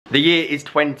The year is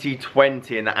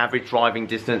 2020 and the average driving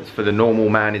distance for the normal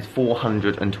man is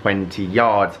 420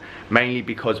 yards, mainly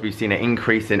because we've seen an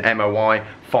increase in MOI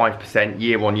 5%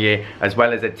 year on year, as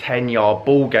well as a 10-yard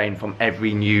ball gain from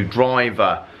every new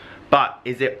driver. But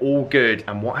is it all good,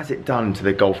 and what has it done to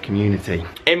the golf community?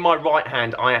 In my right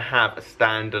hand I have a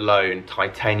standalone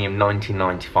titanium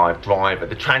 1995 driver.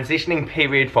 The transitioning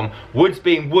period from woods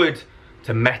being wood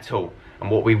to metal. And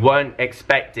what we weren't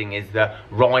expecting is the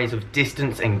rise of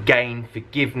distance and gain,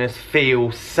 forgiveness,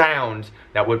 feel, sound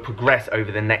that would progress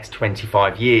over the next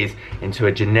 25 years into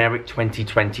a generic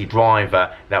 2020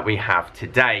 driver that we have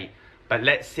today. But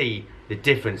let's see the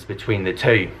difference between the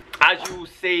two. As you will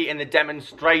see in the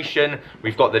demonstration,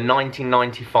 we've got the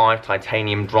 1995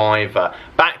 titanium driver.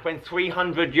 Back when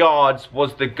 300 yards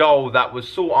was the goal that was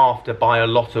sought after by a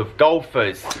lot of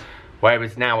golfers.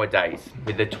 Whereas nowadays,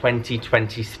 with the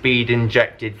 2020 speed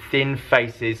injected thin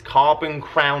faces, carbon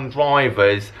crown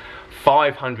drivers,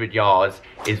 500 yards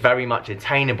is very much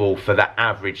attainable for the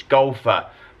average golfer.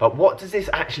 But what does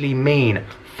this actually mean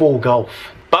for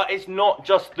golf? But it's not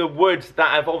just the woods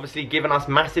that have obviously given us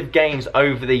massive gains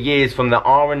over the years from the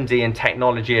R&D and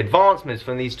technology advancements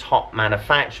from these top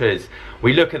manufacturers.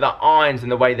 We look at the irons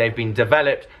and the way they've been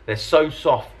developed. They're so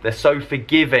soft, they're so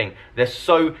forgiving, they're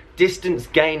so distance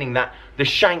gaining that the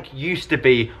shank used to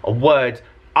be a word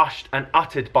ushed and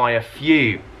uttered by a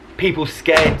few. People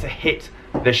scared to hit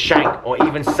the shank or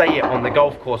even say it on the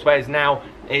golf course, whereas now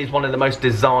it is one of the most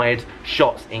desired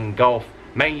shots in golf.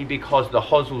 Mainly because the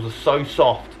hosels are so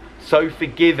soft, so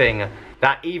forgiving,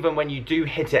 that even when you do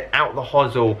hit it out the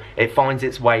hosel, it finds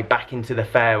its way back into the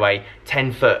fairway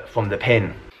 10 foot from the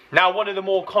pin. Now, one of the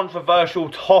more controversial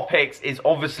topics is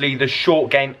obviously the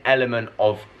short game element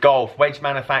of golf. Wedge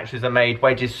manufacturers are made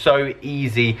wedges so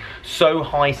easy, so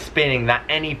high spinning that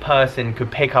any person could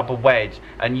pick up a wedge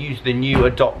and use the new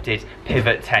adopted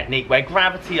pivot technique, where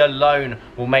gravity alone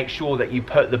will make sure that you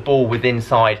put the ball within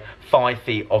inside 5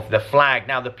 feet of the flag.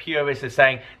 Now, the purists are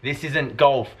saying this isn't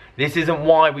golf. This isn't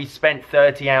why we spent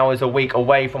 30 hours a week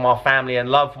away from our family and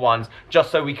loved ones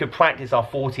just so we could practice our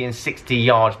 40 and 60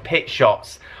 yard pitch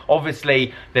shots.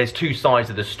 Obviously, there's two sides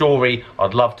of the story.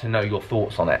 I'd love to know your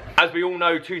thoughts on it. As we all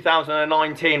know,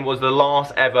 2019 was the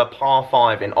last ever par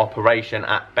 5 in operation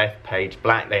at Bethpage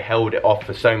Black. They held it off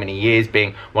for so many years,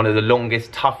 being one of the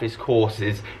longest, toughest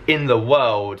courses in the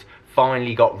world.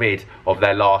 Finally got rid of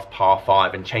their last par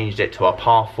 5 and changed it to a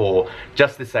par 4,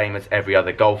 just the same as every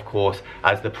other golf course,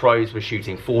 as the pros were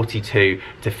shooting 42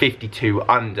 to 52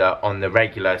 under on the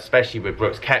regular, especially with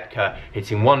Brooks Koepka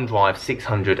hitting one drive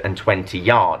 620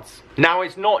 yards. Now,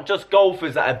 it's not just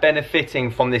golfers that are benefiting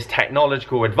from this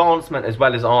technological advancement as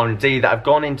well as R&D that have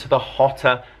gone into the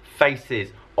hotter faces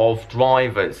of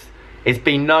drivers. It's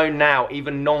been known now,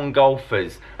 even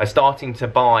non-golfers are starting to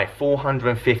buy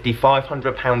 450,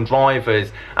 500 pound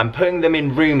drivers and putting them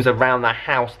in rooms around the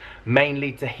house,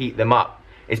 mainly to heat them up.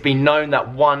 It's been known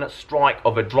that one strike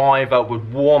of a driver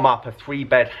would warm up a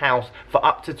 3-bed house for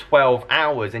up to 12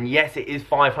 hours. And yes, it is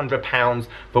 £500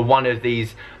 for one of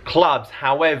these clubs.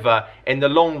 However, in the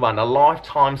long run, a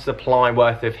lifetime supply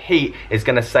worth of heat is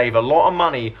going to save a lot of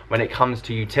money when it comes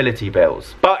to utility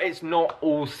bills. But it's not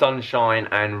all sunshine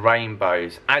and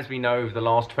rainbows. As we know, over the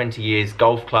last 20 years,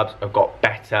 golf clubs have got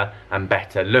better and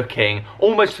better looking,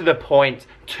 almost to the point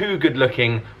too good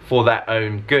looking for their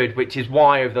own good, which is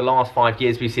why over the last 5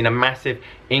 years we've seen a massive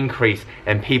increase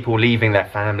in people leaving their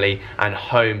family and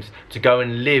homes to go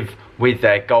and live with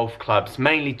their golf clubs,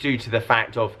 mainly due to the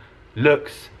fact of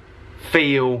looks,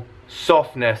 feel,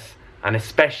 softness, and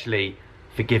especially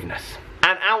forgiveness.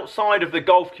 And outside of the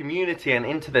golf community and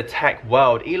into the tech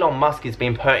world, Elon Musk has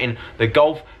been putting the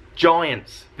golf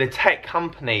giants, the tech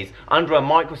companies, under a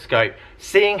microscope,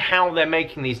 seeing how they're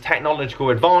making these technological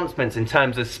advancements in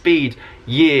terms of speed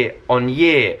year on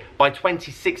year. By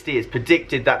 2060, it's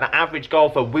predicted that the average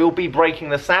golfer will be breaking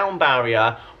the sound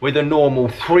barrier with a normal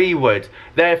 3-wood.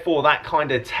 Therefore, that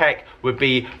kind of tech would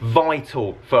be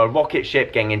vital for a rocket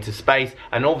ship getting into space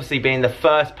and obviously being the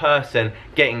first person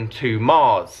getting to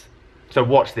Mars. So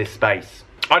watch this space.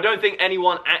 I don't think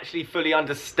anyone actually fully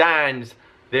understands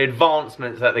the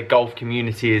advancements that the golf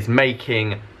community is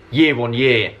making year on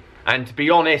year. And to be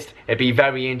honest, it'd be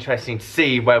very interesting to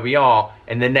see where we are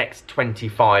in the next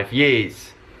 25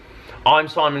 years. I'm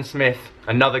Simon Smith,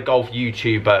 another golf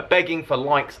YouTuber, begging for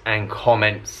likes and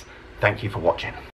comments. Thank you for watching.